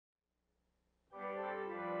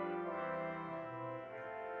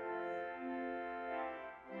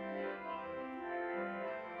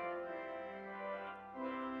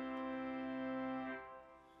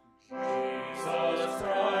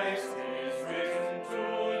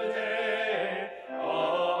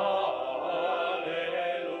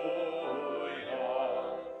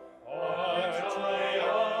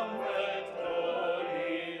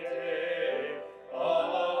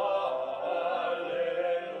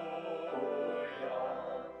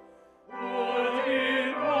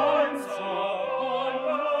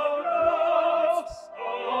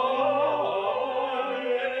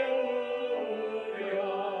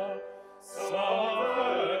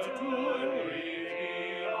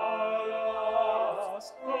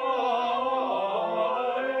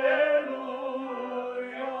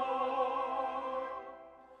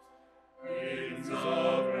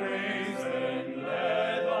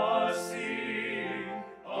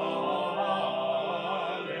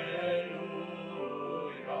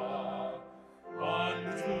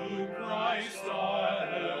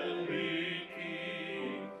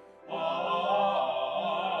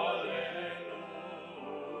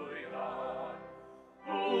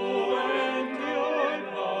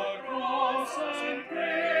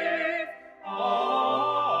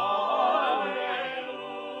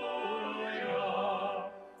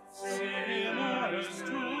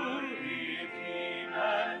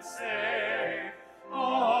and safe.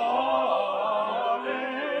 Alleluia.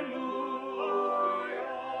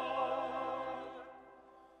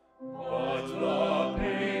 But the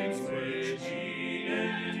pains which he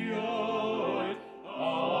endured,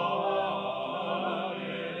 alleluia,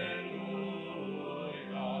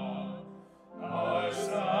 our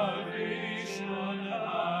salvation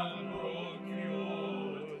hath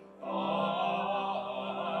procured, alleluia.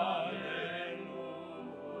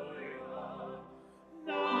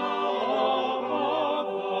 Now above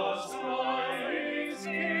the skies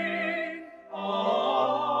King, alleluia,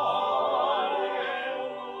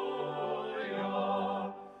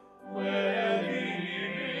 where the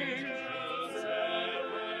angels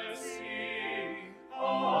ever sing,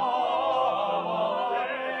 alleluia.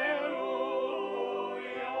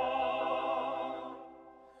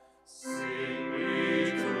 Sing we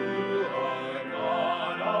to our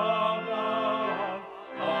God above,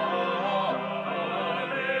 alleluia.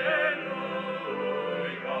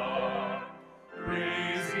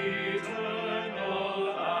 Praise eternal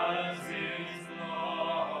as is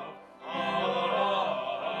love, alleluia.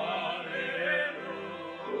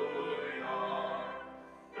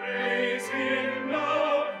 Praise him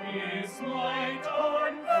now, his might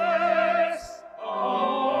confess,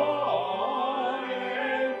 alleluia.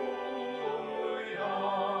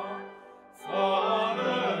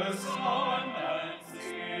 Father, Son, and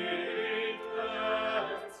Spirit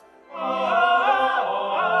bless,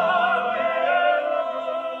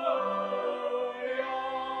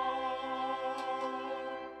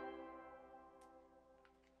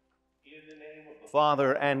 In the name of the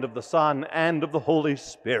Father, and of the Son, and of the Holy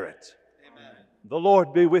Spirit. Amen. The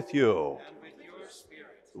Lord be with you. And with your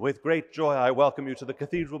spirit. With great joy, I welcome you to the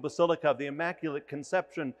Cathedral Basilica of the Immaculate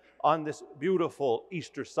Conception on this beautiful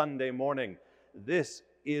Easter Sunday morning. This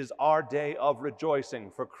is our day of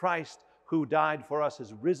rejoicing, for Christ, who died for us,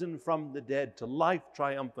 has risen from the dead to life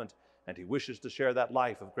triumphant, and he wishes to share that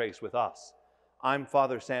life of grace with us. I'm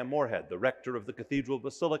Father Sam Moorhead, the rector of the Cathedral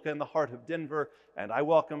Basilica in the heart of Denver, and I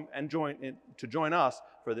welcome and join us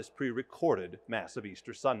for this pre-recorded Mass of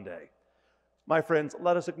Easter Sunday. My friends,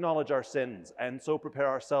 let us acknowledge our sins and so prepare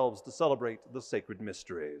ourselves to celebrate the sacred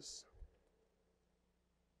mysteries.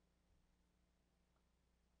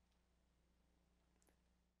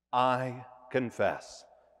 I confess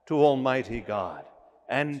to Almighty God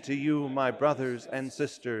and to you, my brothers and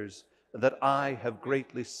sisters, that I have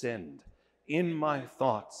greatly sinned in my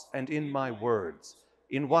thoughts and in my words,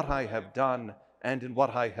 in what I have done and in what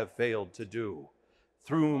I have failed to do,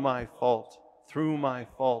 through my fault, through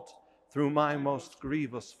my most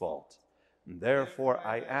grievous fault. And therefore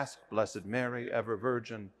I ask Blessed Mary, ever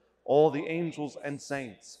Virgin, all the angels and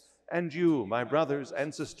saints, and you, my brothers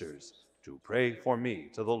and sisters, to pray for me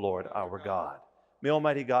to the Lord our God. May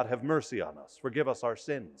Almighty God have mercy on us, forgive us our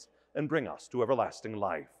sins, and bring us to everlasting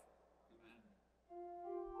life.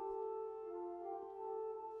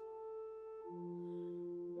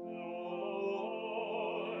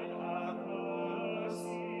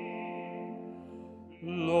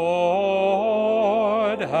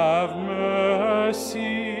 Lord, have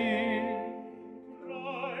mercy.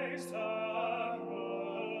 Christ, have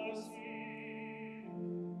mercy.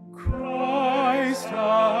 Christ,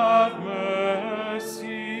 have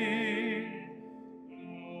mercy.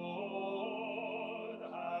 Lord,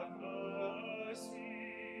 have mercy.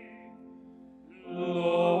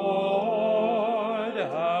 Lord,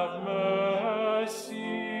 have mercy.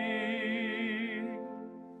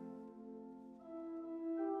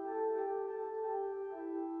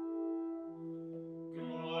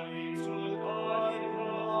 Glory to God in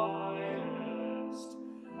the highest,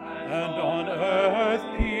 and on earth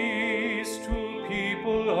peace to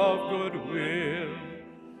people of good will.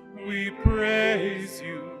 We praise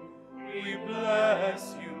you, we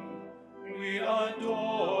bless you, we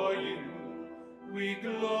adore you, we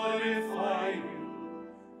glorify you,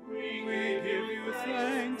 we give you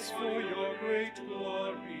thanks for your great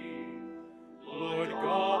glory. Lord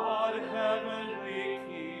God, heavenly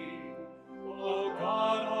King, O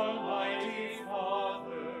God, almighty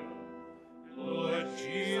Father, Lord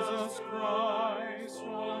Jesus Christ,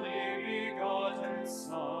 only begotten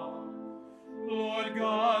Son, Lord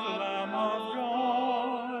God, Lamb of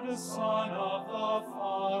God, Son of the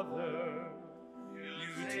Father,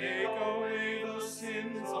 you take away the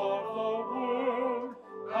sins of the world,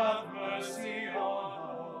 have mercy on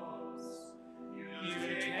us. You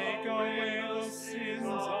take away the sins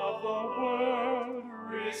of the world,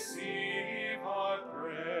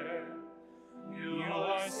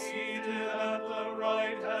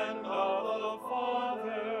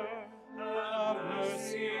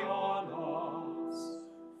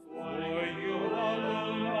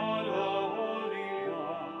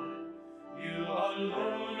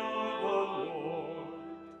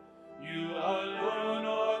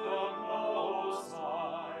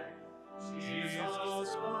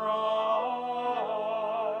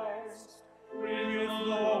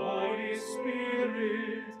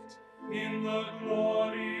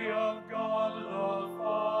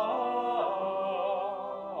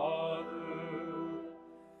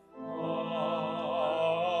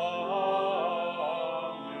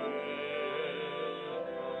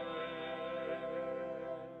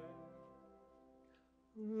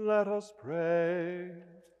 Let us pray.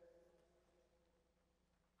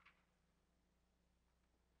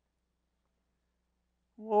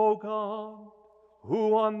 O God,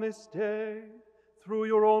 who on this day, through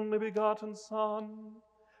your only begotten Son,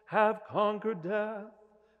 have conquered death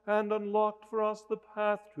and unlocked for us the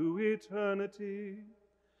path to eternity,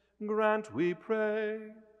 grant, we pray,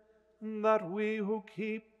 that we who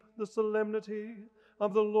keep the solemnity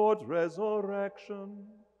of the Lord's resurrection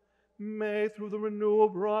may, through the renewal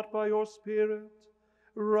brought by your Spirit,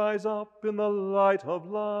 rise up in the light of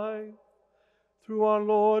life. Through our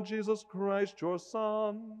Lord Jesus Christ, your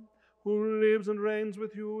Son, who lives and reigns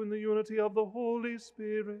with you in the unity of the Holy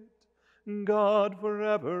Spirit, God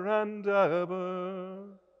forever and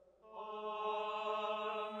ever.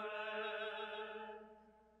 Amen.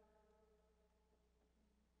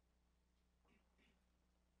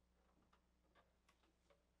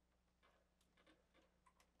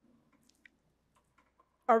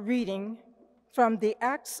 A reading from the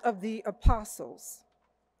Acts of the Apostles.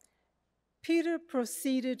 Peter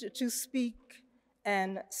proceeded to speak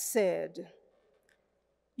and said,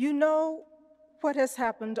 "You know what has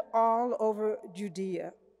happened all over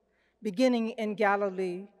Judea, beginning in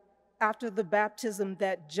Galilee, after the baptism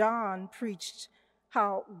that John preached,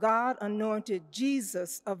 how God anointed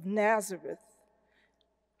Jesus of Nazareth,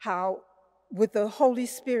 how with the Holy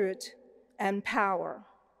Spirit and power.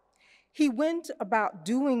 He went about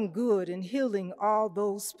doing good and healing all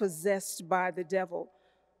those possessed by the devil,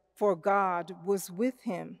 for God was with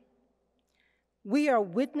him. We are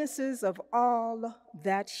witnesses of all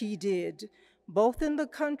that he did, both in the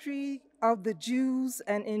country of the Jews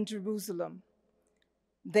and in Jerusalem.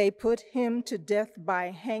 They put him to death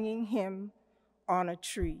by hanging him on a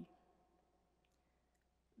tree.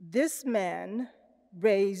 This man,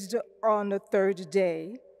 raised on the third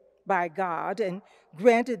day by God and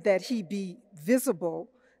granted that he be visible,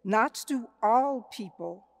 not to all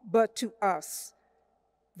people, but to us,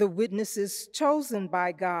 the witnesses chosen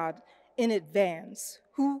by God in advance,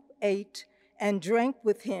 who ate and drank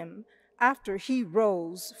with him after he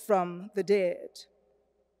rose from the dead.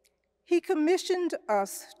 He commissioned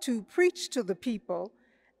us to preach to the people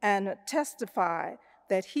and testify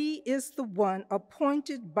that he is the one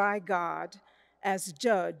appointed by God as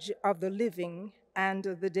judge of the living and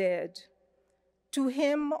the dead. To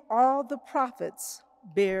him all the prophets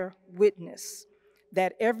bear witness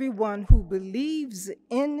that everyone who believes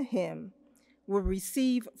in him will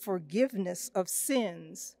receive forgiveness of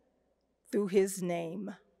sins through his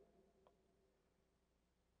name."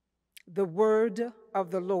 The word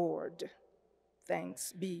of the Lord.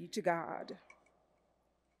 Thanks be to God.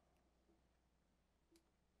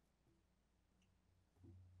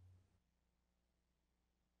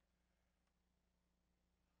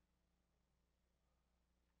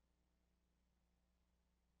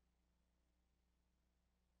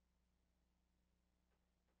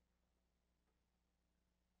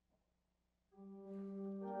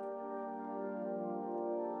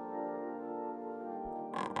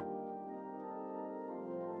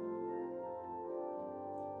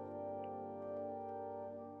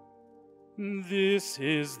 This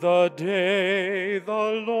is the day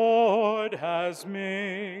the Lord has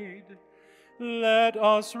made. Let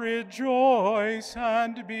us rejoice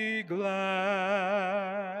and be glad.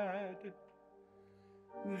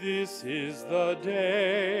 This is the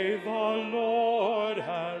day the Lord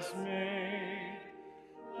has made.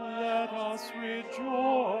 Let us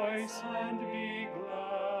rejoice and be glad.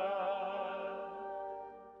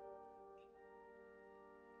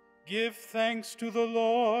 Give thanks to the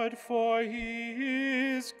Lord, for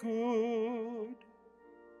he is good.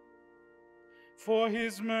 For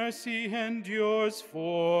his mercy endures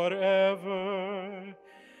forever.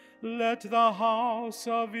 Let the house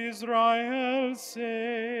of Israel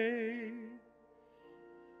say,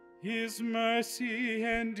 his mercy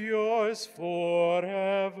endures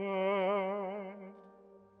forever.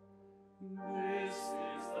 This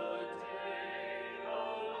is the day the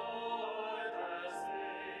Lord has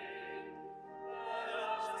made. Let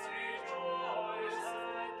us rejoice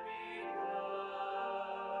and be glad.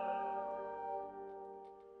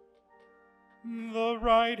 The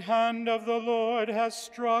right hand of the Lord has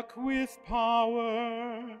struck with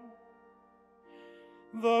power.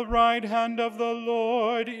 The right hand of the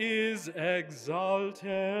Lord is exalted.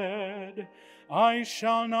 I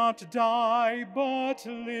shall not die, but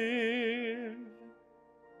live,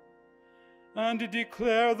 and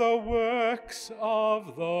declare the works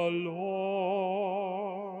of the Lord.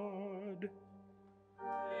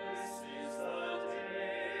 This is the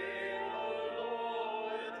day the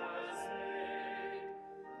Lord has made.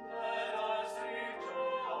 Let us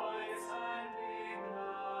rejoice and be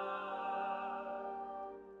glad.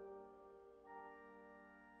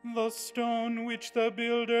 The stone which the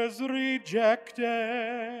builders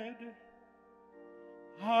rejected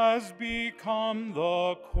has become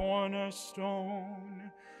the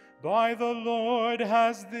cornerstone. By the Lord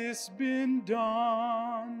has this been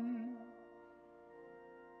done.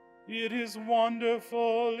 It is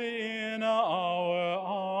wonderful in our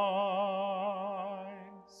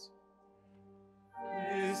eyes.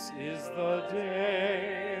 This is the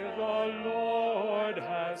day the Lord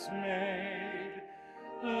has made.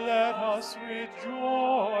 Let us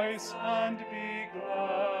rejoice and be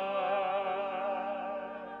glad.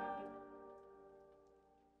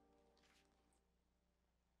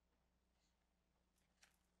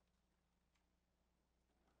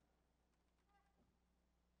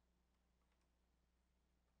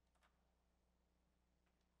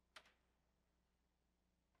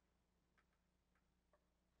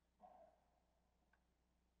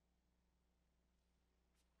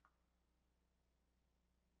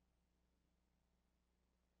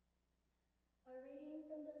 A reading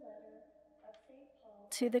from the letter of St. Paul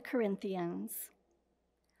to the Corinthians.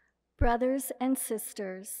 Brothers and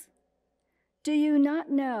sisters, do you not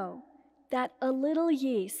know that a little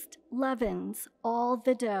yeast leavens all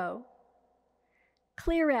the dough?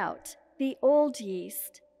 Clear out the old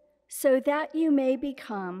yeast so that you may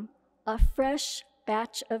become a fresh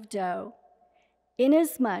batch of dough,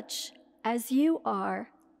 inasmuch as you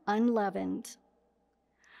are unleavened.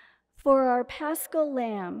 For our Paschal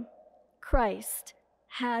Lamb, Christ,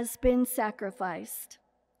 has been sacrificed.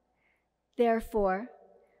 Therefore,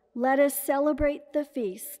 let us celebrate the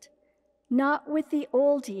feast, not with the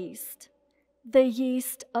old yeast, the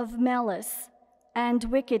yeast of malice and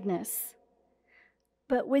wickedness,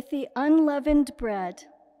 but with the unleavened bread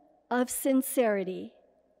of sincerity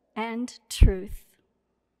and truth.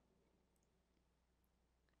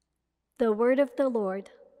 The word of the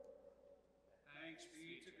Lord. Thanks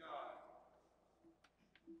be to God.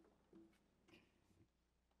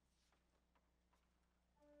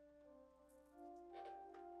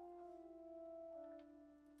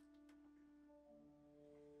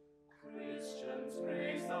 Christians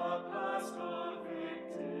praise the Paschal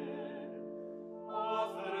victim,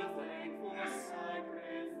 offer thankful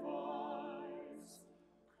sacrifice.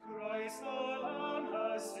 Christ the Lamb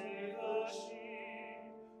has saved the sheep,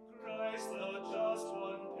 Christ the just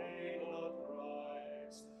one paid the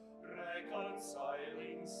price,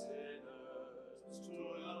 reconciling sinners to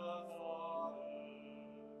the Father.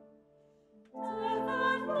 Death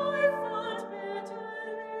and life fought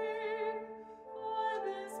bitterly for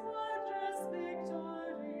this wondrous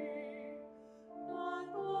victory. Not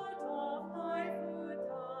Lord of life who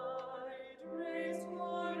died, raised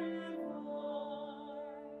glorified.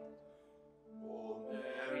 O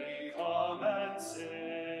Mary, come and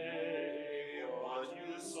say what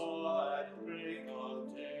you saw at break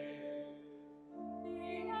of day.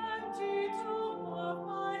 The empty tomb of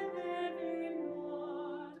my living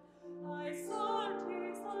Lord, I saw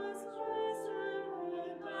Jesus risen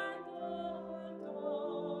and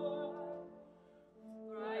adored.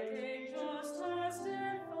 Bright angels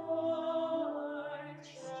testified,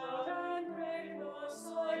 shout and break those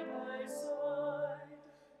side by side.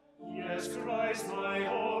 Yes, Christ, my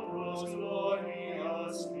hope, rose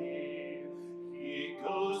gloriously. He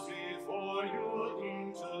goes before you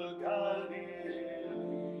into Galilee.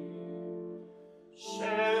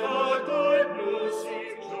 Share the good news,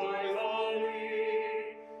 sing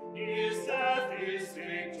joyfully. His death is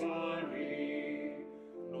victory.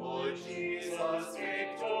 Lord Jesus,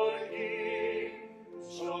 Victor King,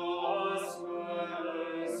 show us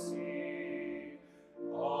mercy.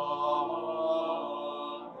 Amen.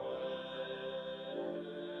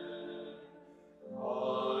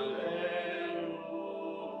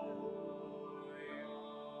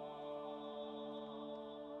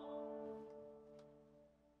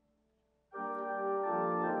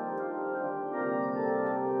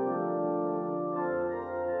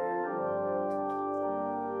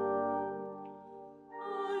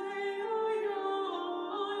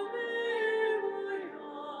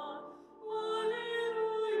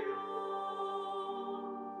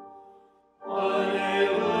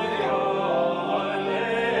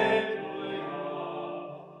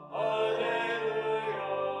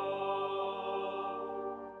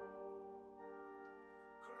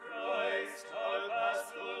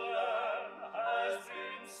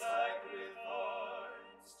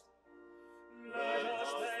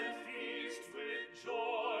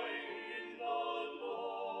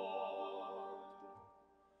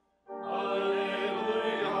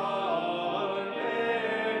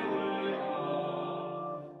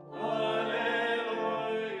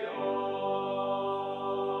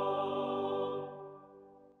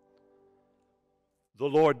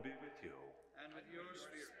 Lord be with you. And with your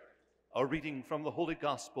spirit. A reading from the Holy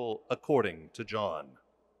Gospel according to John.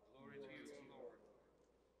 Glory to you, Lord.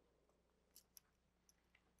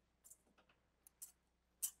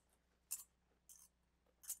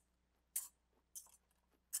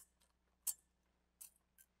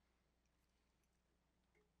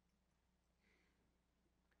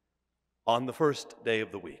 On the first day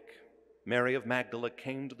of the week, Mary of Magdala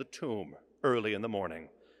came to the tomb early in the morning,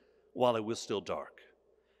 while it was still dark,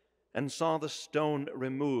 and saw the stone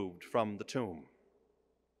removed from the tomb.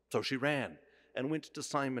 So she ran and went to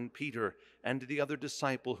Simon Peter and the other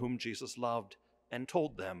disciple whom Jesus loved, and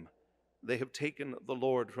told them, "They have taken the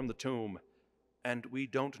Lord from the tomb, and we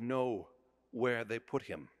don't know where they put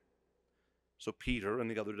him." So Peter and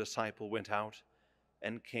the other disciple went out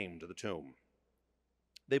and came to the tomb.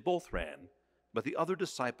 They both ran, but the other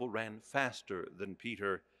disciple ran faster than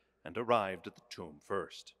Peter and arrived at the tomb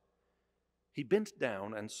first. He bent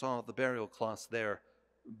down and saw the burial cloths there,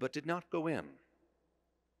 but did not go in.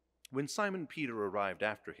 When Simon Peter arrived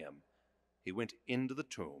after him, he went into the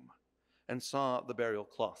tomb and saw the burial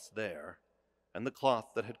cloths there, and the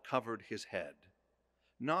cloth that had covered his head,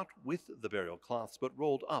 not with the burial cloths, but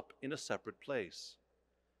rolled up in a separate place.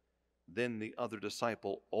 Then the other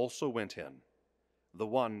disciple also went in, the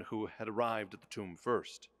one who had arrived at the tomb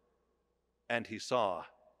first, and he saw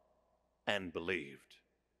and believed.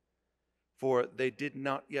 For they did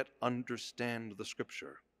not yet understand the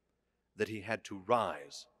scripture, that he had to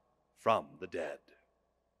rise from the dead.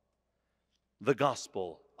 The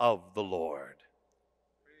Gospel of the Lord.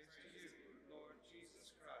 Praise to you, Lord Jesus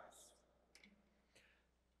Christ.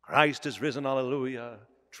 Christ is risen, alleluia.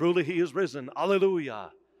 Truly he is risen,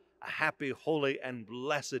 alleluia. A happy, holy, and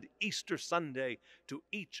blessed Easter Sunday to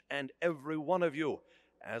each and every one of you.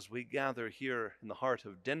 As we gather here in the heart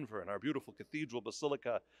of Denver in our beautiful Cathedral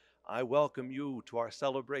Basilica, I welcome you to our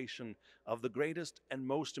celebration of the greatest and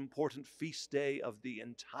most important feast day of the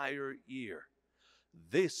entire year.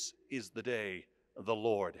 This is the day the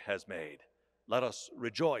Lord has made. Let us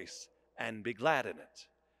rejoice and be glad in it.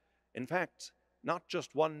 In fact, not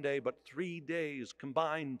just one day, but 3 days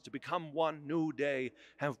combined to become one new day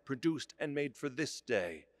have produced and made for this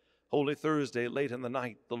day. Holy Thursday, late in the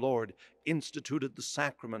night, the Lord instituted the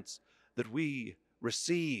sacraments that we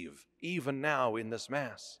receive even now in this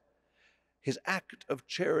Mass. His act of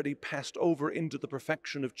charity passed over into the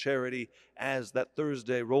perfection of charity as that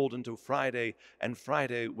Thursday rolled into Friday, and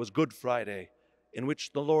Friday was Good Friday, in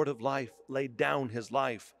which the Lord of life laid down his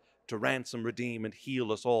life to ransom, redeem, and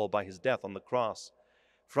heal us all by his death on the cross.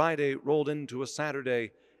 Friday rolled into a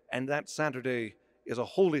Saturday, and that Saturday is a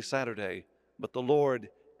holy Saturday, but the Lord,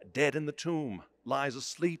 dead in the tomb, lies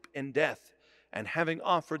asleep in death, and having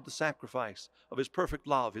offered the sacrifice of his perfect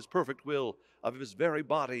love, his perfect will, of his very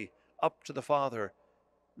body up to the Father,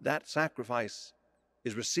 that sacrifice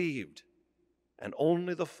is received, and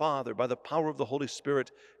only the Father, by the power of the Holy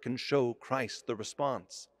Spirit, can show Christ the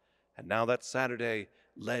response. And now that Saturday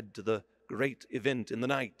led to the great event in the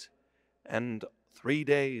night, and 3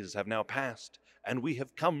 days have now passed, and we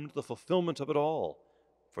have come to the fulfillment of it all.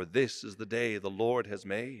 For this is the day the Lord has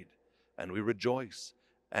made, and we rejoice,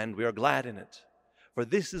 and we are glad in it. For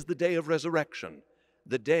this is the day of resurrection,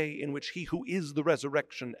 the day in which he who is the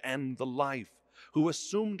resurrection and the life, who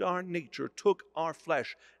assumed our nature, took our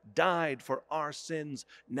flesh, died for our sins,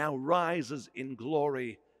 now rises in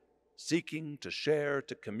glory, seeking to share,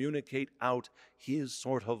 to communicate out his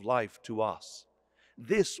sort of life to us.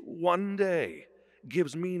 This one day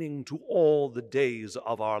gives meaning to all the days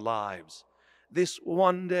of our lives. This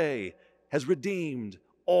one day has redeemed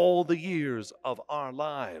all the years of our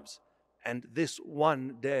lives. And this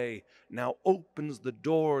one day now opens the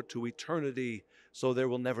door to eternity, so there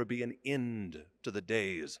will never be an end to the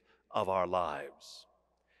days of our lives.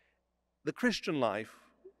 The Christian life,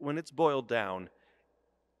 when it's boiled down,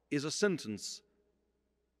 is a sentence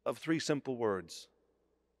of 3 simple words: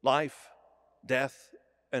 life, death,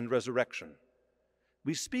 and resurrection.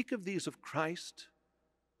 We speak of these of Christ,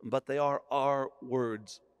 but they are our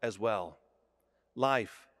words as well.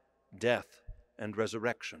 Life, death, and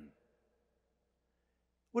resurrection.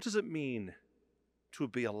 What does it mean to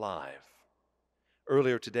be alive?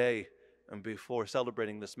 Earlier today, and before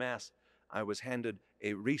celebrating this Mass, I was handed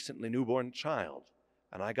a recently newborn child,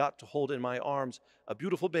 and I got to hold in my arms a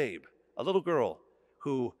beautiful babe, a little girl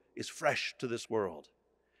who is fresh to this world.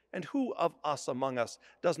 And who of us among us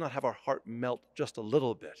does not have our heart melt just a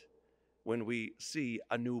little bit when we see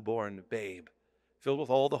a newborn babe, filled with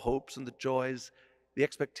all the hopes and the joys, the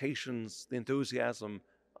expectations, the enthusiasm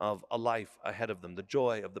of a life ahead of them, the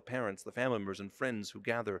joy of the parents, the family members, and friends who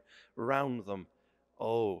gather around them.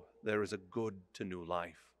 Oh, there is a good to new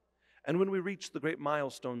life. And when we reach the great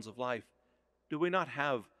milestones of life, do we not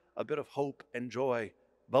have a bit of hope and joy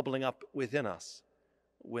bubbling up within us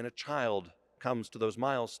when a child comes to those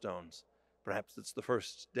milestones? Perhaps it's the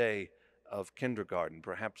first day of kindergarten.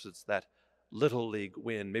 Perhaps it's that Little League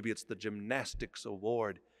win. Maybe it's the gymnastics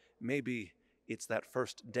award. Maybe it's that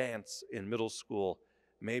first dance in middle school.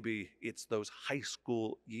 Maybe it's those high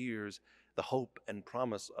school years, the hope and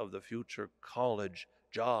promise of the future, college,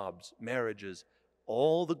 jobs, marriages,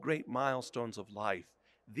 all the great milestones of life.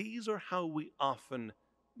 These are how we often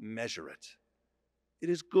measure it. It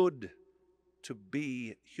is good to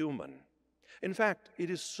be human. In fact, it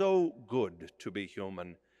is so good to be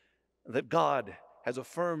human that God has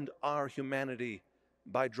affirmed our humanity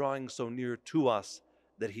by drawing so near to us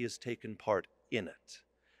that he has taken part in it.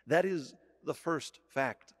 That is the first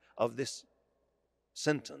fact of this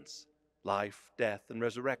sentence: life, death, and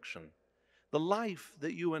resurrection. The life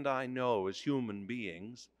that you and I know as human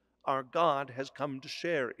beings, our God has come to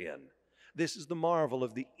share in. This is the marvel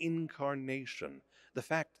of the incarnation, the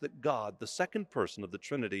fact that God, the second person of the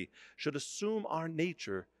Trinity, should assume our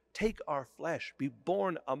nature, take our flesh, be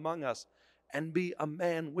born among us, and be a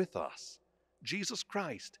man with us. Jesus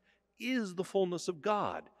Christ is the fullness of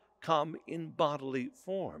God, come in bodily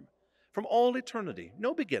form. From all eternity,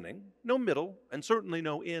 no beginning, no middle, and certainly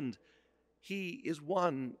no end, he is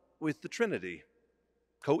one with the Trinity,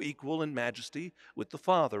 co-equal in majesty with the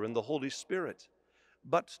Father and the Holy Spirit.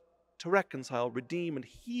 But to reconcile, redeem, and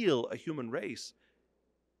heal a human race,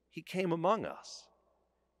 he came among us.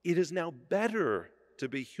 It is now better to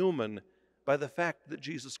be human by the fact that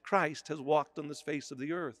Jesus Christ has walked on this face of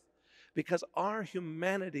the earth, because our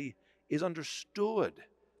humanity is understood,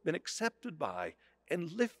 been accepted by,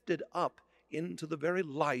 and lifted up into the very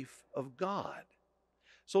life of God.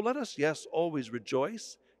 So let us, yes, always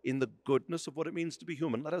rejoice in the goodness of what it means to be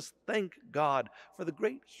human. Let us thank God for the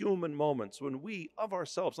great human moments when we, of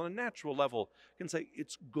ourselves, on a natural level, can say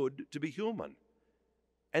it's good to be human.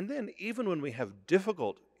 And then, even when we have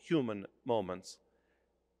difficult human moments,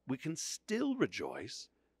 we can still rejoice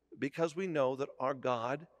because we know that our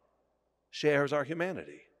God shares our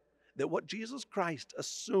humanity. That what Jesus Christ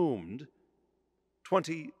assumed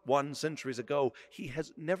 21 centuries ago, he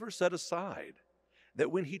has never set aside.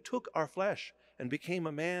 That when he took our flesh and became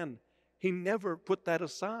a man, he never put that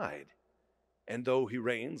aside. And though he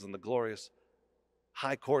reigns in the glorious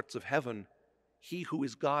high courts of heaven, he who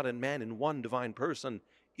is God and man in one divine person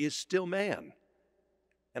is still man.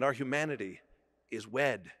 And our humanity is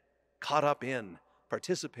wed, caught up in,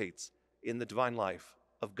 participates in the divine life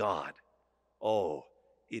of God. Oh,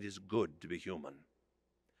 it is good to be human.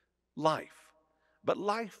 Life. But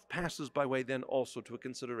life passes by way then also to a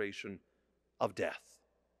consideration of death.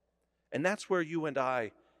 And that's where you and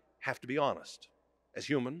I have to be honest, as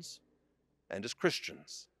humans and as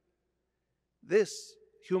Christians. This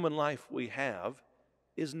human life we have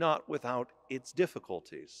is not without its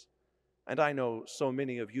difficulties. And I know so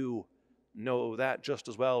many of you know that just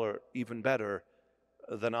as well or even better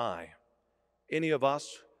than I. Any of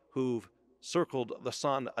us who've circled the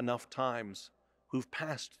sun enough times, who've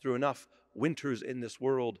passed through enough winters in this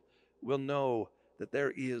world, will know that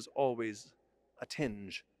there is always a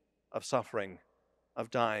tinge of suffering, of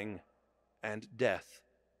dying, and death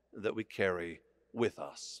that we carry with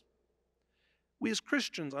us. We as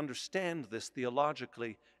Christians understand this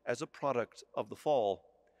theologically as a product of the fall,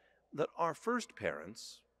 that our first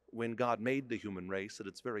parents, when God made the human race at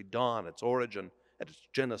its very dawn, its origin, at its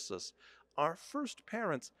genesis, our first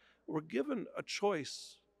parents were given a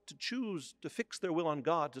choice to choose to fix their will on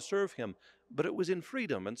God, to serve him, but it was in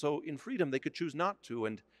freedom, and so in freedom they could choose not to,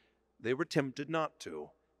 and they were tempted not to,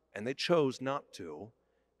 and they chose not to.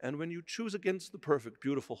 And when you choose against the perfect,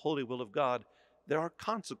 beautiful, holy will of God, there are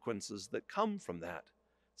consequences that come from that.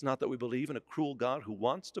 It's not that we believe in a cruel God who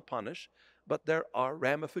wants to punish, but there are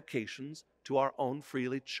ramifications to our own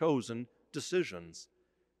freely chosen decisions.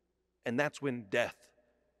 And that's when death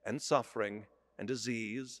and suffering and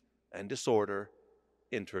disease and disorder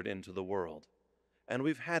entered into the world. And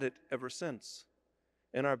we've had it ever since.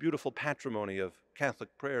 In our beautiful patrimony of Catholic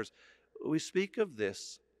prayers, we speak of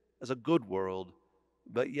this as a good world,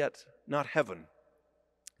 but yet not heaven.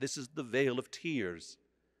 This is the vale of tears.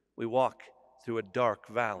 We walk through a dark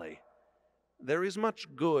valley. There is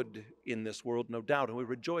much good in this world, no doubt, and we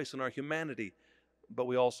rejoice in our humanity, but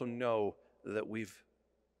we also know that we've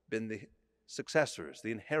been the successors,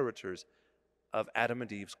 the inheritors of Adam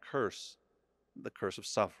and Eve's curse, the curse of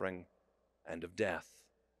suffering and of death.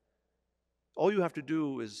 All you have to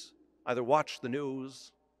do is either watch the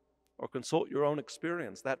news or consult your own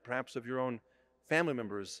experience, that perhaps of your own family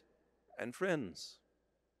members and friends.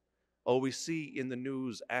 Oh, we see in the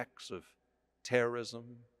news acts of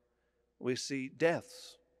terrorism. We see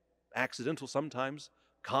deaths, accidental sometimes,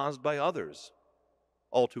 caused by others,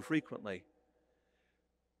 all too frequently.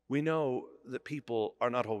 We know that people are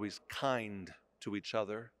not always kind to each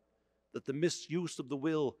other, that the misuse of the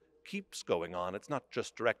will keeps going on. It's not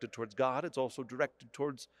just directed towards God, it's also directed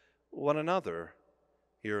towards one another.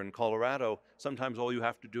 Here in Colorado, sometimes all you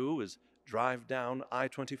have to do is drive down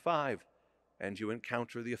I-25 and you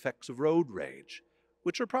encounter the effects of road rage,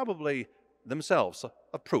 which are probably themselves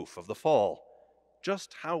a proof of the fall.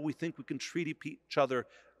 Just how we think we can treat each other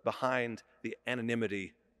behind the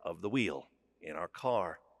anonymity of the wheel in our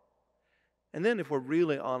car. And then if we're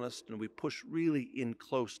really honest and we push really in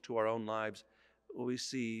close to our own lives, we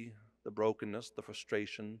see the brokenness, the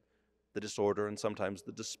frustration, the disorder, and sometimes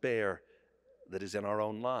the despair that is in our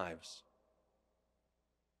own lives.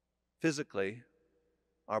 Physically,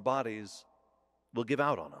 our bodies will give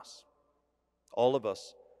out on us. All of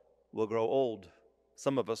us will grow old.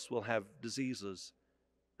 Some of us will have diseases,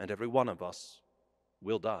 and every one of us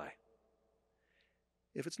will die.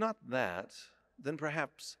 If it's not that, then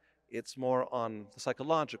perhaps it's more on the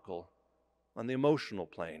psychological, on the emotional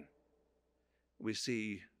plane. We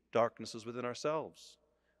see darknesses within ourselves.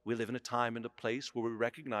 We live in a time and a place where we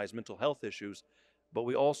recognize mental health issues, but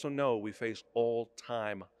we also know we face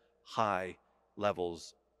all-time high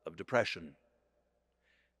levels of depression.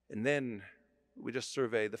 And then we just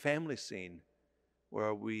survey the family scene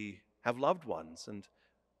where we have loved ones, and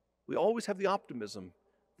we always have the optimism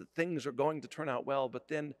that things are going to turn out well, but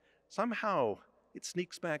then somehow it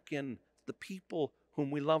sneaks back in. The people whom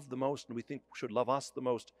we love the most and we think should love us the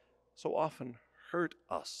most so often hurt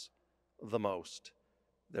us the most.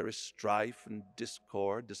 There is strife and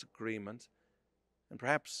discord, disagreement, and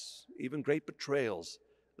perhaps even great betrayals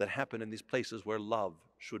that happen in these places where love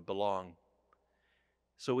should belong.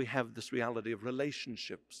 So we have this reality of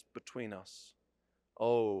relationships between us.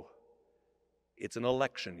 Oh, it's an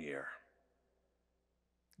election year.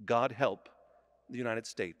 God help the United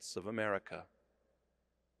States of America.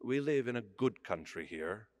 We live in a good country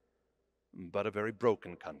here, but a very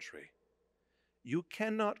broken country. You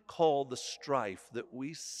cannot call the strife that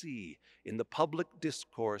we see in the public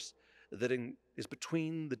discourse that is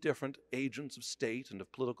between the different agents of state and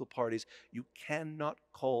of political parties, you cannot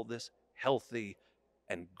call this healthy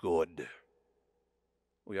and good.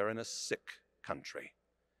 We are in a sick country,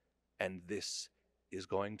 and this is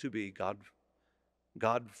going to be,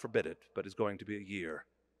 God forbid it, but it's going to be a year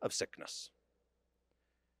of sickness.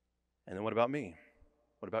 And then what about me?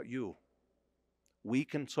 What about you? We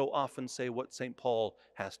can so often say what St. Paul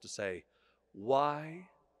has to say. Why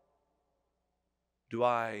do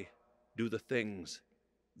I do the things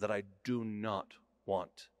that I do not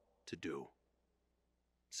want to do?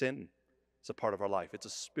 Sin is a part of our life. It's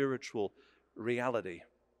a spiritual reality.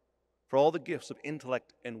 For all the gifts of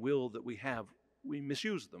intellect and will that we have, we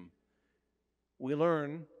misuse them. We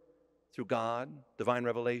learn through God, divine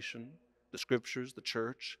revelation, the scriptures, the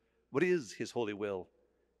church, what is His holy will,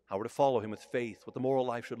 how we're to follow Him with faith, what the moral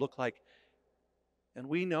life should look like. And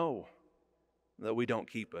we know that we don't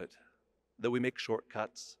keep it, that we make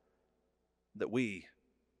shortcuts, that we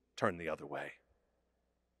turn the other way.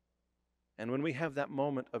 And when we have that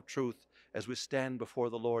moment of truth as we stand before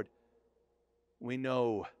the Lord, we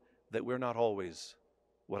know that we're not always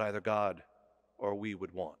what either God or we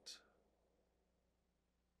would want,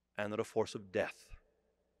 and that a force of death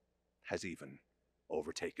has even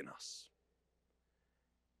overtaken us.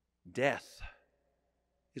 Death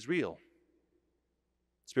is real.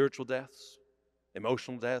 Spiritual deaths,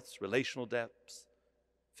 emotional deaths, relational deaths,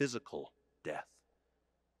 physical death.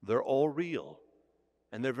 They're all real,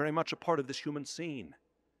 and they're very much a part of this human scene.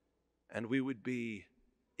 And we would be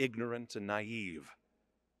ignorant and naive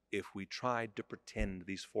if we tried to pretend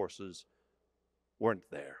these forces weren't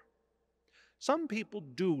there. Some people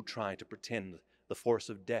do try to pretend the force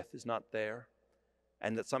of death is not there,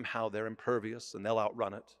 and that somehow they're impervious and they'll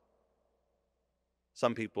outrun it.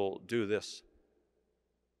 Some people do this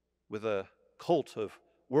with a cult of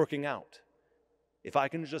working out. If I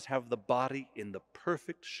can just have the body in the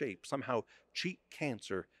perfect shape, somehow cheat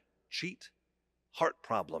cancer, cheat heart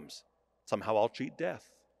problems, somehow I'll cheat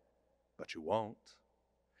death. But you won't.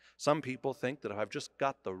 Some people think that if I've just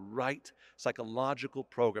got the right psychological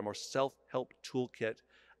program or self-help toolkit,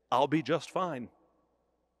 I'll be just fine.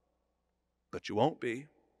 But you won't be.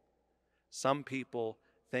 Some people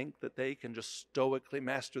think that they can just stoically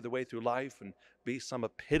master their way through life and be some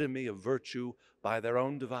epitome of virtue by their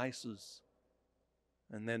own devices.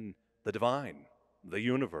 And then the divine, the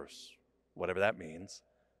universe, whatever that means,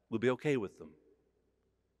 will be okay with them.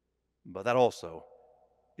 But that also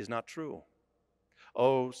is not true.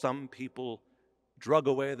 Oh, some people drug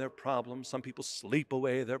away their problems. Some people sleep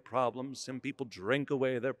away their problems. Some people drink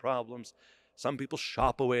away their problems. Some people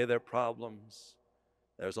shop away their problems.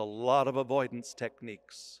 There's a lot of avoidance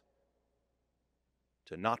techniques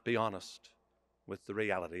to not be honest with the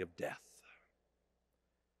reality of death.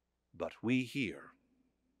 But we here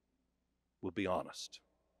will be honest.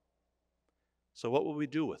 So what will we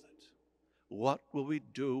do with it? What will we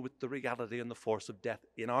do with the reality and the force of death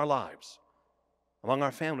in our lives, among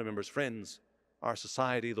our family members, friends, our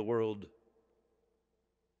society, the world?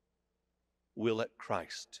 We'll let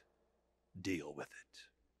Christ deal with it.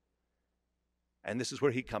 And this is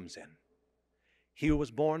where he comes in. He was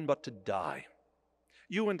born but to die.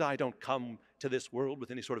 You and I don't come to this world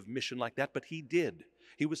with any sort of mission like that, but he did.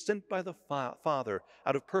 He was sent by the Father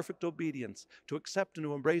out of perfect obedience to accept and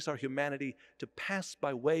to embrace our humanity, to pass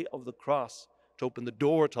by way of the cross, to open the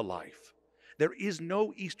door to life. There is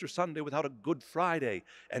no Easter Sunday without a Good Friday.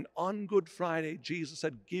 And on Good Friday, Jesus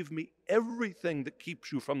said, give me everything that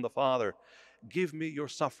keeps you from the Father. Give me your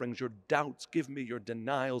sufferings, your doubts. Give me your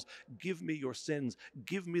denials. Give me your sins.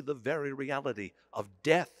 Give me the very reality of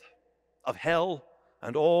death, of hell,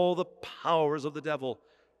 and all the powers of the devil.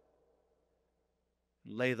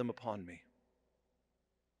 Lay them upon me.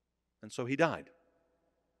 And so he died.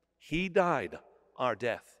 He died our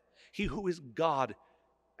death. He who is God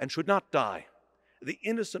and should not die, the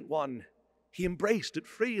innocent one, he embraced it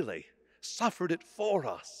freely, suffered it for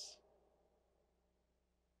us.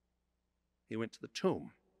 He went to the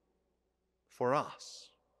tomb for us.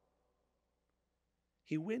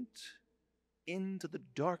 He went into the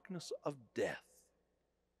darkness of death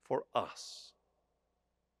for us,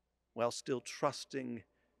 while still trusting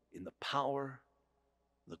in the power,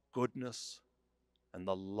 the goodness, and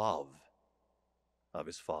the love of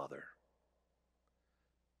his Father.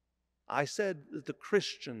 I said that the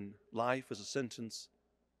Christian life is a sentence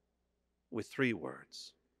with 3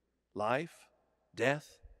 words: life,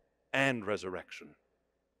 death, and resurrection.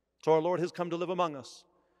 So our Lord has come to live among us.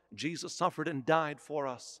 Jesus suffered and died for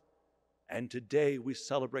us. And today we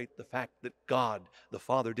celebrate the fact that God, the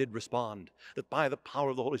Father, did respond, that by the power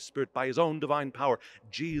of the Holy Spirit, by his own divine power,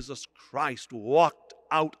 Jesus Christ walked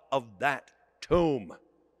out of that tomb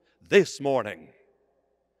this morning.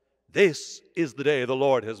 This is the day the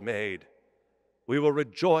Lord has made. We will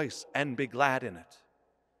rejoice and be glad in it.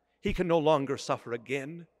 He can no longer suffer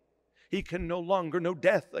again. He can no longer know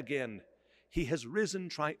death again. He has risen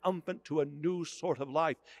triumphant to a new sort of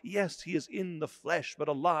life. Yes, he is in the flesh, but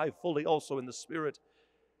alive fully also in the Spirit.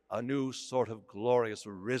 A new sort of glorious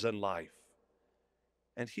risen life.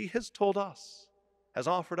 And he has told us, has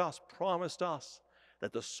offered us, promised us,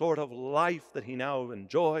 that the sort of life that he now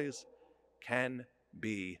enjoys can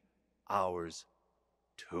be ours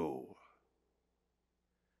too.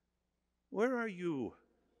 Where are you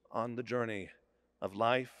on the journey of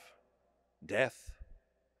life, death,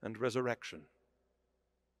 and resurrection?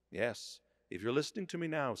 Yes, if you're listening to me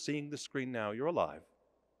now, seeing the screen now, you're alive.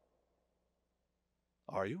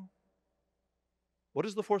 Are you? What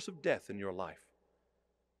is the force of death in your life?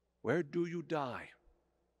 Where do you die?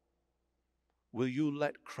 Will you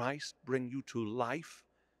let Christ bring you to life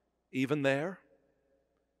even there?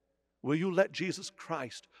 Will you let Jesus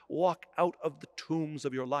Christ walk out of the tombs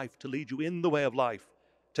of your life to lead you in the way of life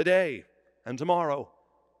today and tomorrow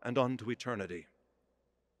and unto eternity?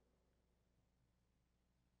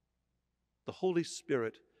 The Holy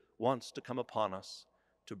Spirit wants to come upon us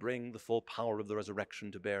to bring the full power of the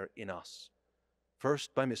resurrection to bear in us,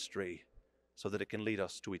 first by mystery, so that it can lead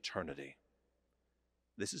us to eternity.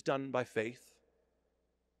 This is done by faith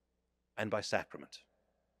and by sacrament.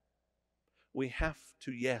 We have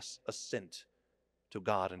to, yes, assent to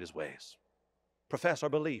God and his ways, profess our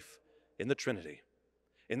belief in the Trinity,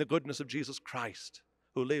 in the goodness of Jesus Christ,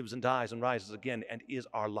 who lives and dies and rises again and is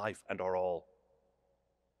our life and our all.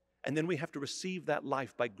 And then we have to receive that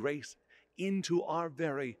life by grace into our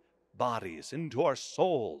very bodies, into our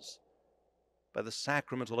souls, by the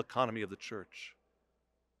sacramental economy of the Church.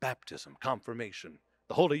 Baptism, confirmation,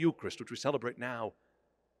 the Holy Eucharist, which we celebrate now,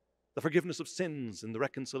 the forgiveness of sins and the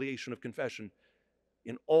reconciliation of confession.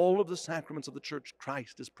 In all of the sacraments of the Church,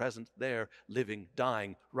 Christ is present there, living,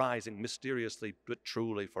 dying, rising mysteriously but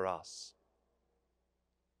truly for us.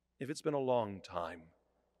 If it's been a long time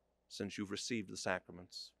since you've received the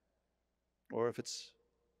sacraments, or if it's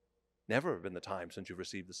never been the time since you've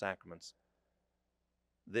received the sacraments,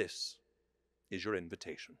 this is your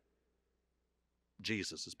invitation.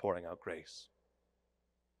 Jesus is pouring out grace.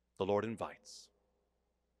 The Lord invites.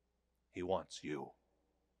 He wants you.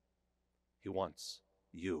 He wants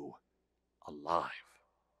you alive.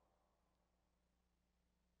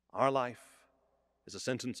 Our life is a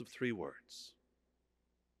sentence of 3 words: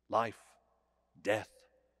 life, death,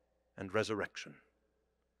 and resurrection.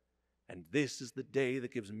 And this is the day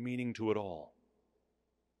that gives meaning to it all.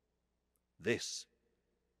 This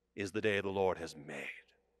is the day the Lord has made.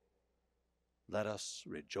 Let us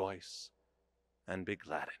rejoice and be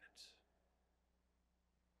glad in it.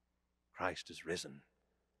 Christ is risen.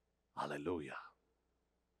 Alleluia.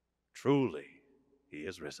 Truly, he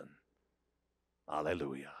is risen.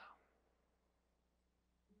 Alleluia.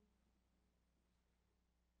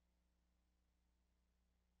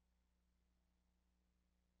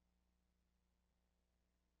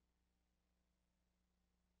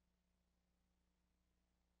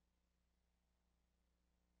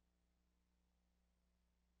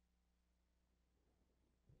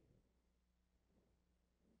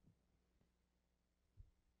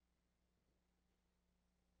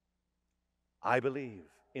 I believe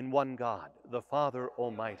in one God, the Father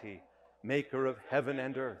Almighty, maker of heaven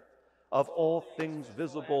and earth, of all things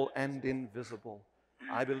visible and invisible.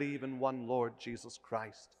 I believe in one Lord Jesus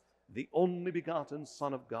Christ, the only begotten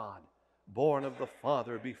Son of God, born of the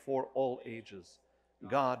Father before all ages,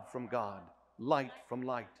 God from God, light from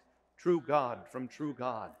light, true God from true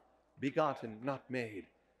God, begotten, not made,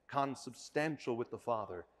 consubstantial with the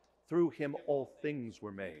Father. Through him all things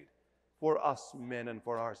were made. For us men and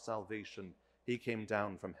for our salvation, he came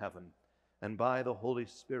down from heaven, and by the Holy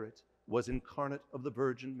Spirit was incarnate of the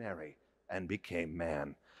Virgin Mary, and became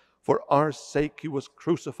man. For our sake he was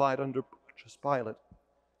crucified under Pontius Pilate.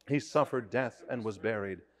 He suffered death and was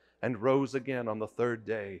buried, and rose again on the 3rd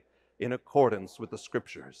day, in accordance with the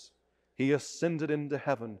Scriptures. He ascended into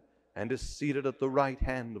heaven, and is seated at the right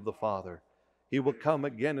hand of the Father. He will come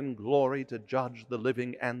again in glory to judge the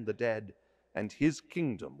living and the dead, and his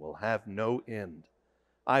kingdom will have no end.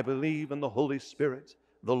 I believe in the Holy Spirit,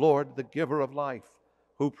 the Lord, the giver of life,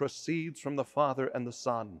 who proceeds from the Father and the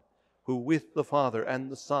Son, who with the Father and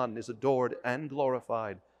the Son is adored and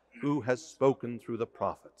glorified, who has spoken through the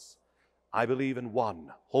prophets. I believe in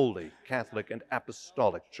one holy, Catholic, and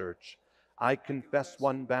apostolic church. I confess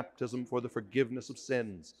one baptism for the forgiveness of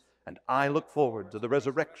sins, and I look forward to the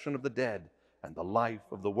resurrection of the dead and the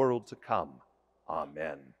life of the world to come.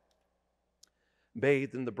 Amen.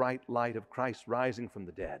 Bathed in the bright light of Christ rising from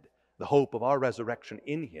the dead, the hope of our resurrection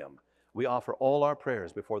in him, we offer all our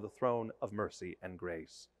prayers before the throne of mercy and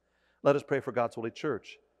grace. Let us pray for God's holy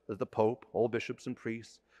church, that the Pope, all bishops and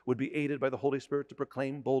priests, would be aided by the Holy Spirit to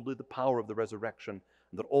proclaim boldly the power of the resurrection,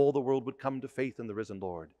 and that all the world would come to faith in the risen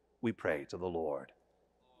Lord. We pray to the Lord.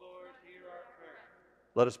 Lord, hear our prayer.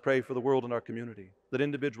 Let us pray for the world and our community, that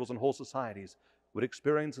individuals and whole societies would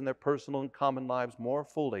experience in their personal and common lives more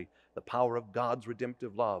fully the power of God's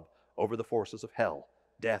redemptive love over the forces of hell,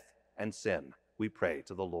 death, and sin. We pray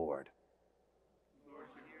to the Lord. Lord,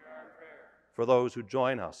 hear our prayer. For those who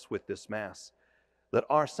join us with this Mass, that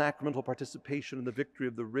our sacramental participation in the victory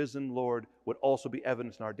of the risen Lord would also be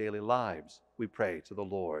evident in our daily lives. We pray to the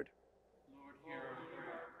Lord. Lord, hear our prayer.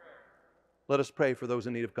 Let us pray for those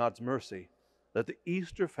in need of God's mercy, that the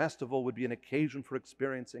Easter festival would be an occasion for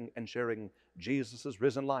experiencing and sharing Jesus'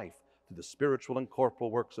 risen life through the spiritual and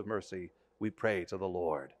corporal works of mercy. We pray to the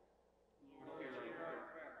Lord. Lord, hear our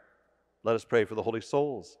prayer. Let us pray for the holy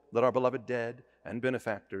souls, that our beloved dead and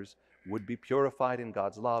benefactors would be purified in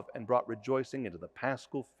God's love and brought rejoicing into the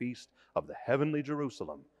paschal feast of the heavenly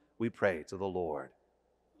Jerusalem. We pray to the Lord.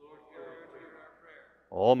 Lord, hear our prayer.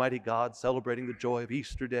 Almighty God, celebrating the joy of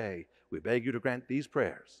Easter Day, we beg you to grant these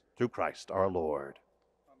prayers through Christ our Lord.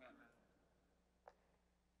 Amen.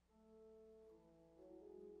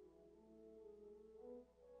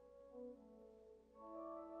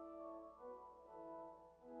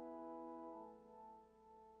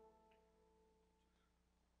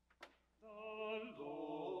 The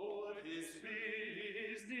Lord is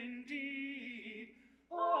risen indeed.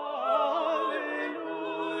 Alleluia.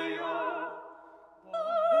 The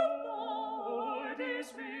Lord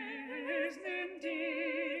is risen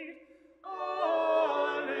indeed. Alleluia.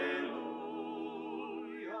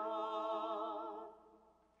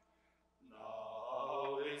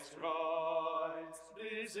 Now is Christ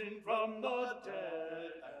risen from the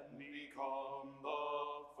dead and become the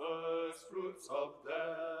first fruits of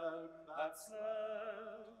them that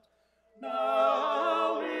slept.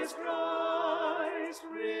 Now is Christ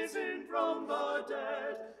risen from the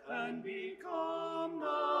dead and become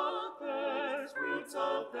the first fruits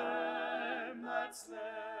of them that slept.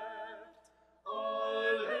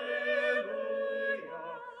 Alleluia,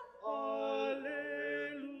 alleluia,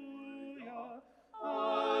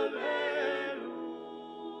 alleluia.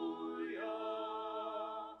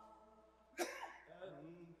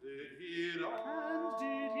 And did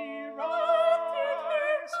he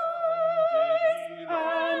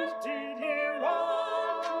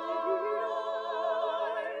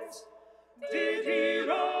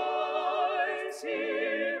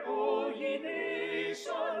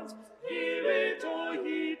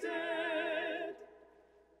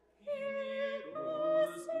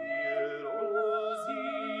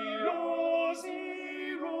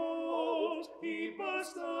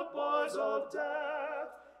bars of death.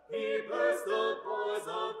 He burst the bars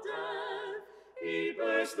of death. He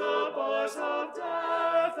burst the bars of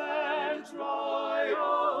death and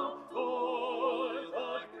triumphed o'er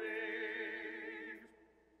the grave.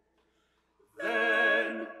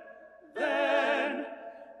 Then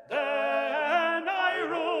I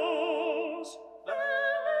rose.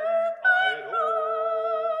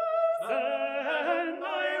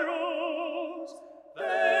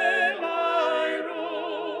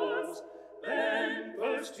 Then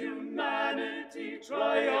burst humanity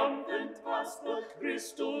triumphant past the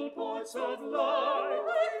crystal ports of light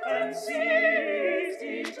and seized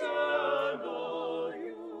eternal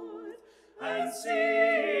youth, and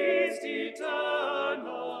seized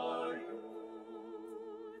eternal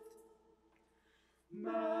youth.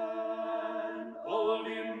 Man, all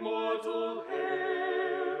immortal,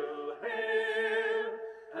 hail, hail,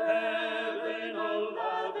 heaven will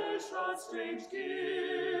lavish our strange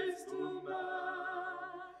gifts to man.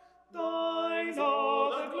 Thine all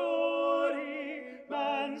the glory,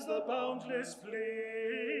 man's the boundless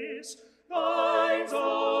bliss. Thine's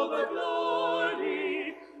all the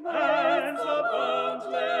glory, man's the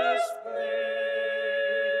boundless bliss.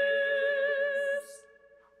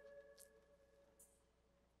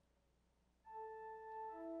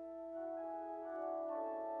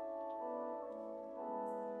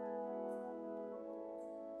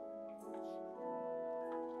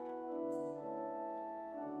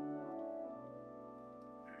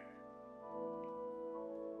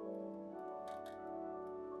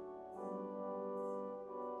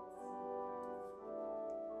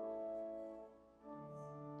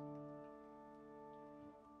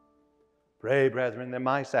 Pray, brethren, that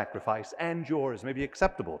my sacrifice and yours may be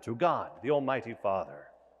acceptable to God, the Almighty Father.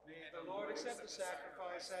 May the Lord accept the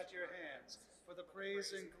sacrifice at your hands for the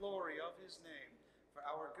praise and glory of his name, for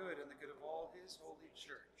our good and the good of all his holy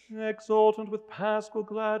church. Exultant with paschal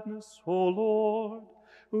gladness, O Lord,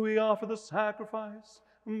 we offer the sacrifice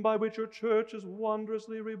by which your church is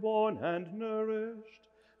wondrously reborn and nourished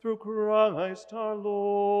through Christ our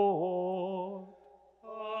Lord.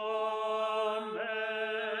 Amen.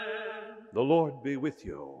 The Lord be with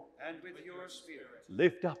you. And with your spirit,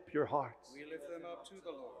 Lift up your hearts. we lift them up to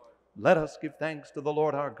the Lord. Let us give thanks to the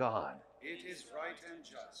Lord our God. It is right and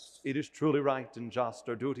just. It is truly right and just,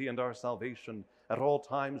 our duty and our salvation, at all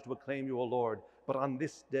times to acclaim you, O Lord, but on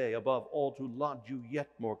this day above all to laud you yet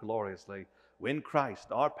more gloriously, when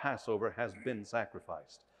Christ, our Passover, has been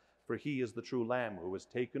sacrificed. For he is the true Lamb who has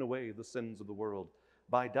taken away the sins of the world.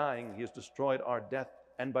 By dying he has destroyed our death,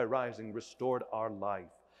 and by rising restored our life.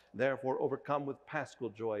 Therefore, overcome with paschal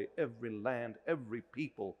joy, every land, every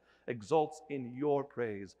people exults in your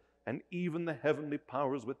praise, and even the heavenly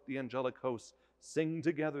powers with the angelic hosts sing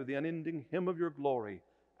together the unending hymn of your glory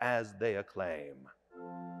as they acclaim.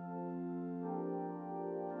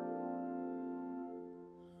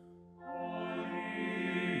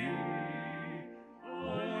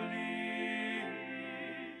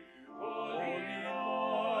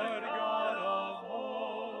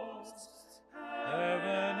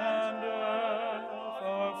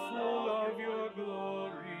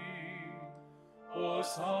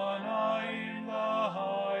 Hosanna in the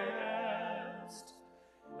highest.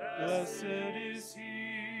 Blessed is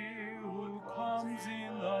he who comes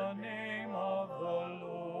in the name of the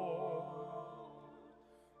Lord.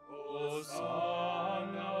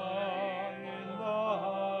 Hosanna in the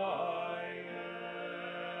highest.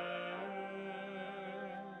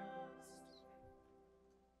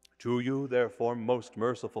 To you, therefore, most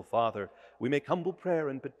merciful Father, we make humble prayer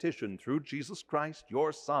and petition through Jesus Christ,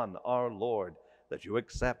 your Son, our Lord, that you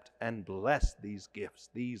accept and bless these gifts,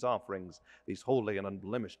 these offerings, these holy and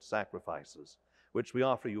unblemished sacrifices, which we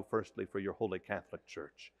offer you firstly for your holy Catholic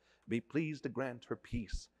Church. Be pleased to grant her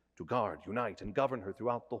peace, to guard, unite, and govern her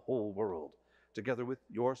throughout the whole world, together with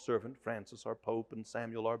your servant Francis, our Pope, and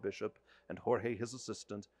Samuel, our Bishop, and Jorge, his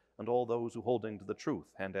assistant, and all those who, holding to the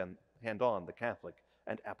truth, hand on the Catholic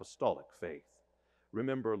and apostolic faith.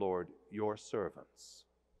 Remember, Lord, your servants,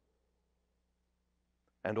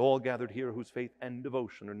 and all gathered here whose faith and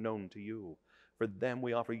devotion are known to you. For them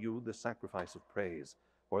we offer you the sacrifice of praise,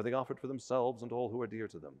 for they offered for themselves and all who are dear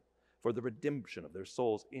to them, for the redemption of their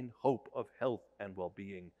souls in hope of health and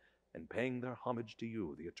well-being, and paying their homage to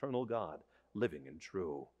you, the eternal God, living and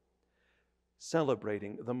true.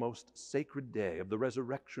 Celebrating the most sacred day of the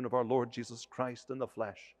resurrection of our Lord Jesus Christ in the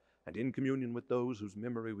flesh, and in communion with those whose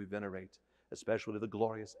memory we venerate, especially the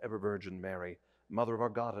glorious ever-Virgin Mary, Mother of our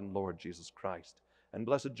God and Lord Jesus Christ, and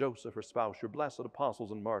blessed Joseph, her spouse, your blessed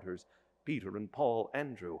apostles and martyrs, Peter and Paul,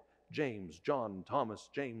 Andrew, James, John, Thomas,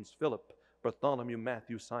 James, Philip, Bartholomew,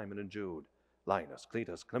 Matthew, Simon, and Jude, Linus,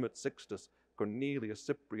 Cletus, Clement, Sixtus, Cornelius,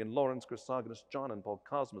 Cyprian, Lawrence, Chrysogonus, John and Paul,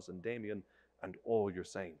 Cosmas and Damian, and all your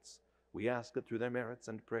saints. We ask that through their merits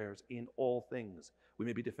and prayers in all things we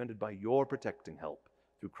may be defended by your protecting help.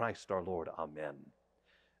 Through Christ our Lord. Amen.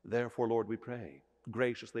 Therefore, Lord, we pray,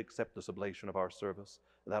 graciously accept this oblation of our service,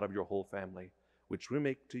 that of your whole family, which we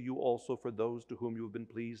make to you also for those to whom you have been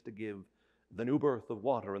pleased to give the new birth of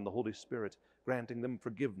water and the Holy Spirit, granting them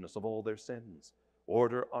forgiveness of all their sins.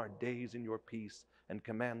 Order our days in your peace, and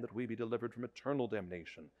command that we be delivered from eternal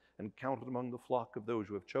damnation and counted among the flock of those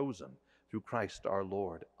you have chosen. Through Christ our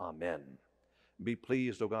Lord. Amen. Be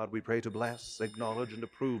pleased, O God, we pray, to bless, acknowledge, and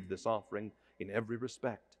approve this offering in every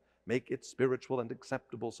respect. Make it spiritual and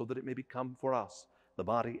acceptable, so that it may become for us the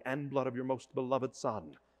body and blood of your most beloved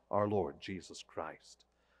Son, our Lord Jesus Christ.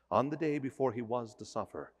 On the day before he was to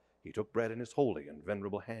suffer, he took bread in his holy and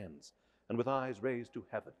venerable hands, and with eyes raised to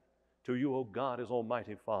heaven, to you, O God, his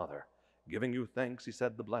almighty Father, giving you thanks, he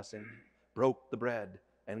said the blessing, broke the bread,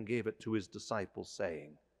 and gave it to his disciples,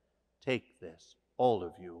 saying, "Take this, all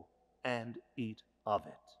of you, and eat of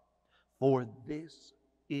it. For this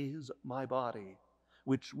is my body,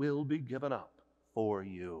 which will be given up for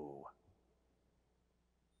you."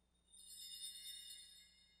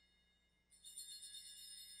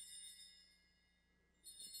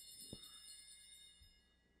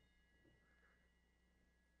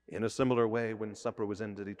 In a similar way, when supper was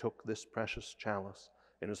ended, he took this precious chalice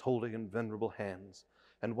in his holy and venerable hands,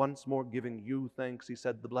 and once more giving you thanks, he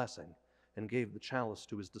said the blessing, and gave the chalice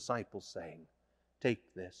to his disciples, saying,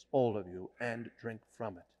 "Take this, all of you, and drink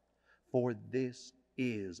from it. For this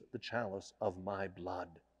is the chalice of my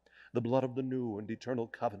blood, the blood of the new and eternal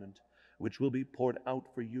covenant, which will be poured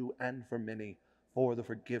out for you and for many for the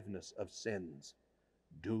forgiveness of sins.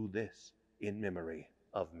 Do this in memory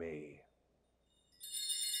of me."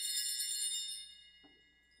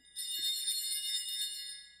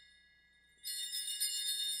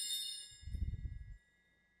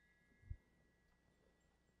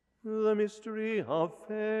 The mystery of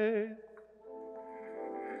faith.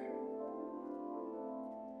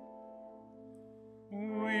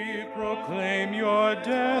 We proclaim your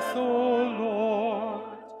death, O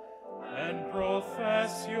Lord, and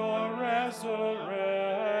profess your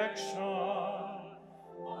resurrection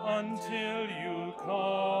until you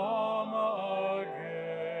come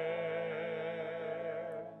again.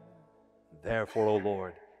 Therefore, O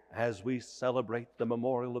Lord, as we celebrate the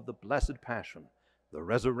memorial of the Blessed Passion, the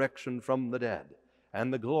resurrection from the dead,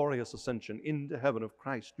 and the glorious ascension into heaven of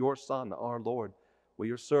Christ, your Son, our Lord, we,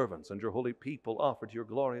 your servants and your holy people, offer to your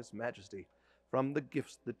glorious majesty, from the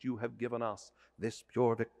gifts that you have given us, this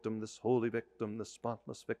pure victim, this holy victim, this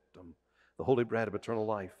spotless victim, the holy bread of eternal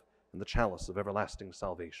life, and the chalice of everlasting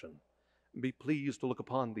salvation. Be pleased to look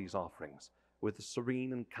upon these offerings with a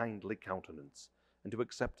serene and kindly countenance, and to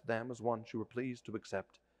accept them as once you were pleased to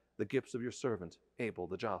accept the gifts of your servant Abel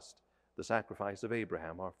the just, the sacrifice of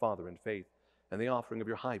Abraham, our father in faith, and the offering of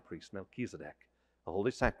your high priest Melchizedek, a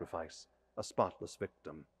holy sacrifice, a spotless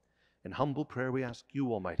victim. In humble prayer we ask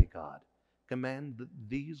you, Almighty God, command that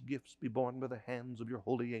these gifts be borne by the hands of your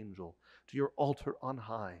holy angel to your altar on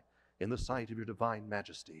high, in the sight of your divine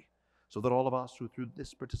majesty, so that all of us who through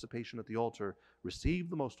this participation at the altar receive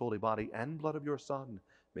the most holy body and blood of your Son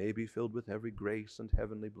may be filled with every grace and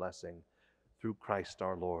heavenly blessing. Through Christ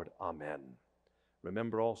our Lord. Amen.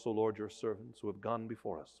 Remember also, Lord, your servants who have gone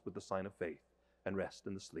before us with the sign of faith, and rest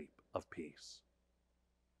in the sleep of peace.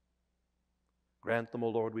 Grant them, O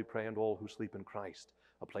Lord, we pray, and all who sleep in Christ,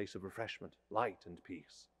 a place of refreshment, light, and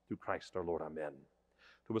peace. Through Christ our Lord. Amen.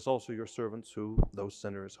 To us also, your servants who, though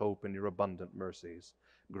sinners, hope in your abundant mercies,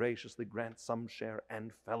 graciously grant some share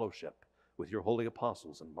and fellowship with your holy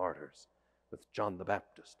apostles and martyrs, with John the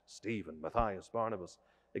Baptist, Stephen, Matthias, Barnabas,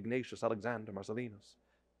 Ignatius, Alexander, Marcellinus,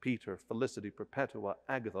 Peter, Felicity, Perpetua,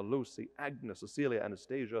 Agatha, Lucy, Agnes, Cecilia,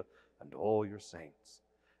 Anastasia, and all your saints.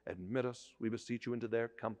 Admit us, we beseech you, into their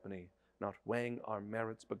company, not weighing our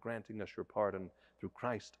merits, but granting us your pardon, through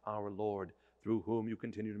Christ our Lord, through whom you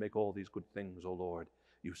continue to make all these good things, O Lord.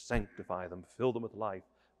 You sanctify them, fill them with life,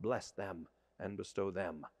 bless them, and bestow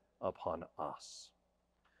them upon us.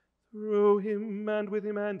 Through him, and with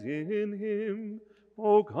him, and in him,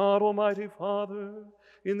 O God, Almighty Father,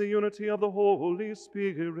 in the unity of the Holy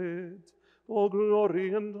Spirit, all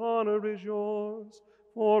glory and honor is yours,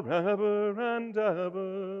 forever and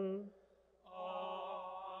ever.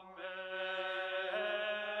 Amen.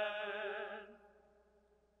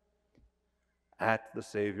 At the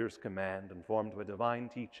Savior's command, informed by divine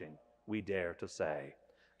teaching, we dare to say,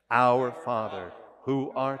 Our Father,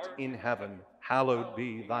 who art in heaven, hallowed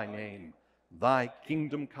be thy name. Thy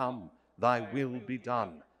kingdom come, thy will be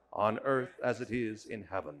done, on earth as it is in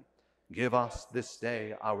heaven. Give us this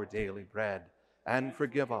day our daily bread, and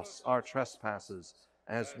forgive us our trespasses,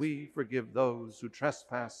 as we forgive those who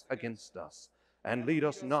trespass against us. And lead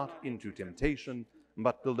us not into temptation,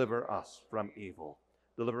 but deliver us from evil.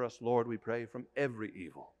 Deliver us, Lord, we pray, from every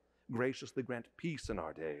evil. Graciously grant peace in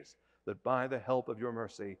our days, that by the help of your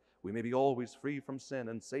mercy we may be always free from sin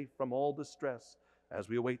and safe from all distress, as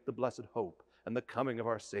we await the blessed hope and the coming of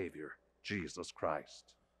our Savior, Jesus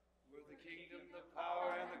Christ. For the kingdom, the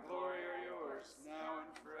power, and the glory are yours, now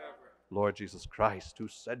and forever. Lord Jesus Christ, who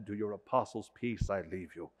said to your apostles, "Peace I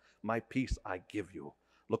leave you, my peace I give you,"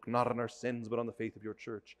 look not on our sins, but on the faith of your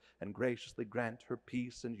church, and graciously grant her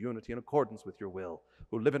peace and unity in accordance with your will,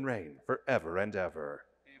 who live and reign forever and ever.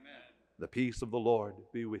 Amen. The peace of the Lord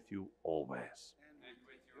be with you always. And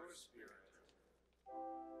with your spirit.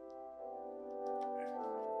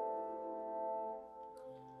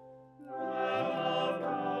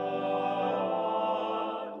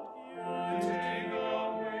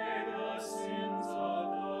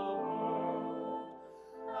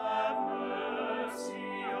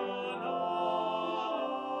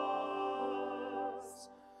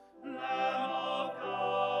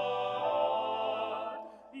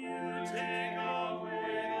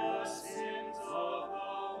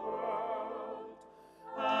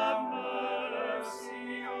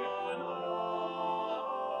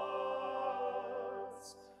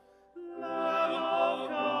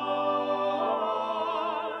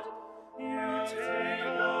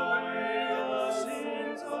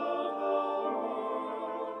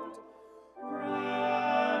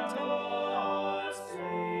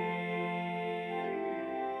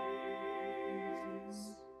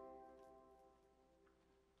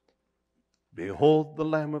 Behold the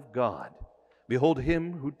Lamb of God. Behold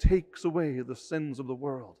him who takes away the sins of the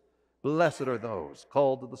world. Blessed are those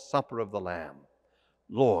called to the supper of the Lamb.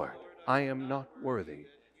 Lord, I am not worthy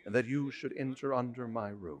that you should enter under my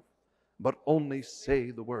roof, but only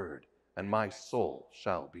say the word, and my soul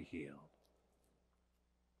shall be healed.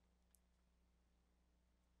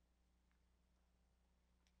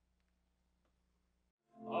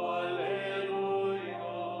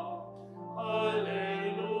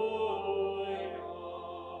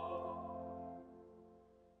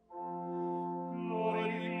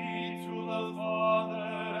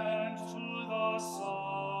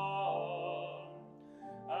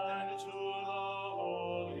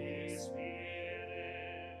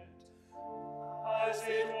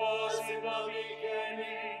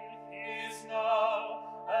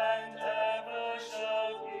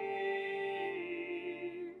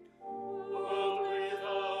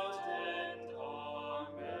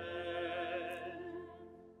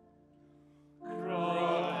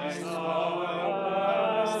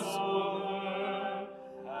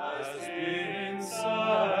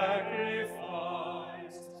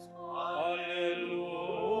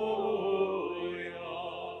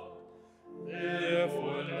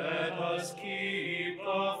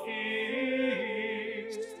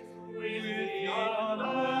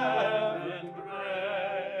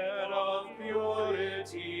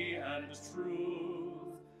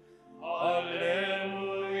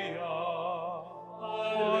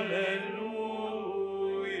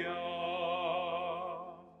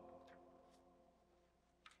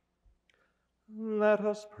 Let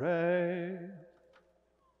us pray.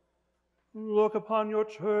 Look upon your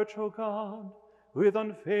church, O God, with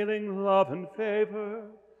unfailing love and favor,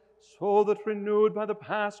 so that, renewed by the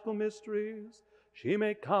paschal mysteries, she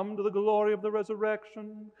may come to the glory of the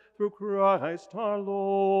resurrection through Christ our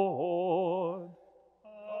Lord.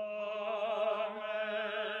 Amen.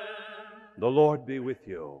 The Lord be with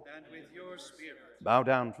you. And with your spirit. Bow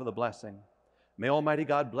down for the blessing. May Almighty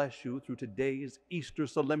God bless you through today's Easter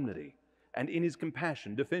solemnity, and in his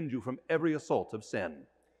compassion defend you from every assault of sin.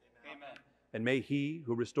 Amen. And may he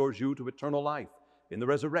who restores you to eternal life in the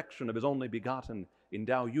resurrection of his only begotten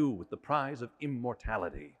endow you with the prize of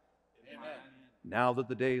immortality. Amen. Now that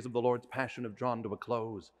the days of the Lord's passion have drawn to a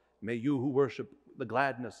close, may you who worship the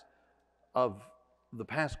gladness of the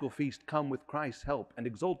Paschal feast come with Christ's help and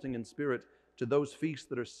exulting in spirit to those feasts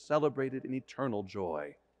that are celebrated in eternal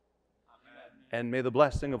joy. And may the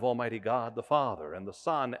blessing of Almighty God, the Father, and the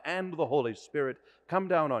Son, and the Holy Spirit come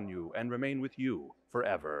down on you and remain with you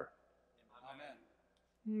forever. Amen.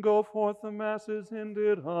 Go forth, the Mass is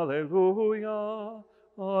ended. Alleluia.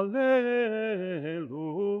 Alleluia.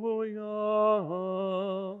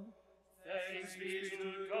 Thanks be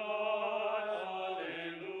to God.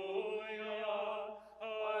 Alleluia.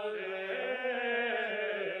 Alleluia.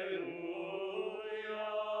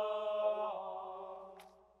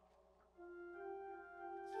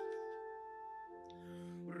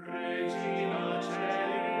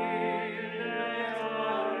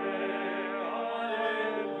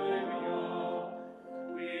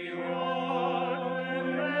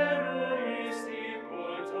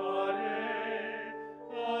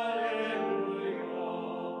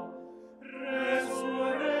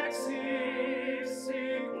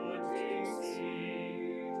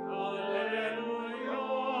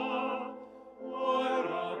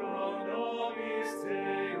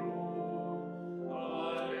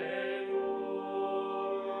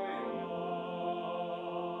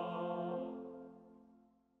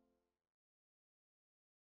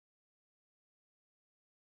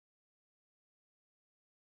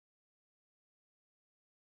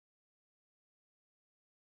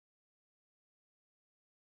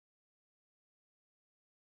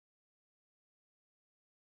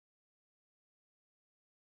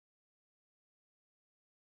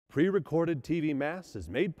 Pre-recorded TV Mass is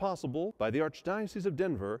made possible by the Archdiocese of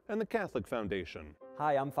Denver and the Catholic Foundation.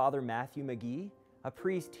 Hi, I'm Father Matthew McGee, a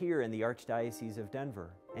priest here in the Archdiocese of Denver.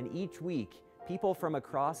 And each week, people from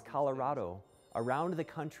across Colorado, around the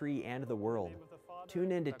country and the world,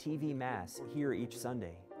 tune into TV Mass here each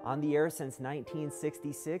Sunday. On the air since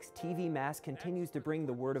 1966, TV Mass continues to bring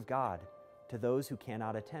the Word of God to those who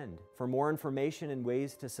cannot attend. For more information and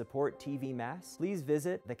ways to support TV Mass, please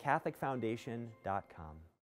visit thecatholicfoundation.com.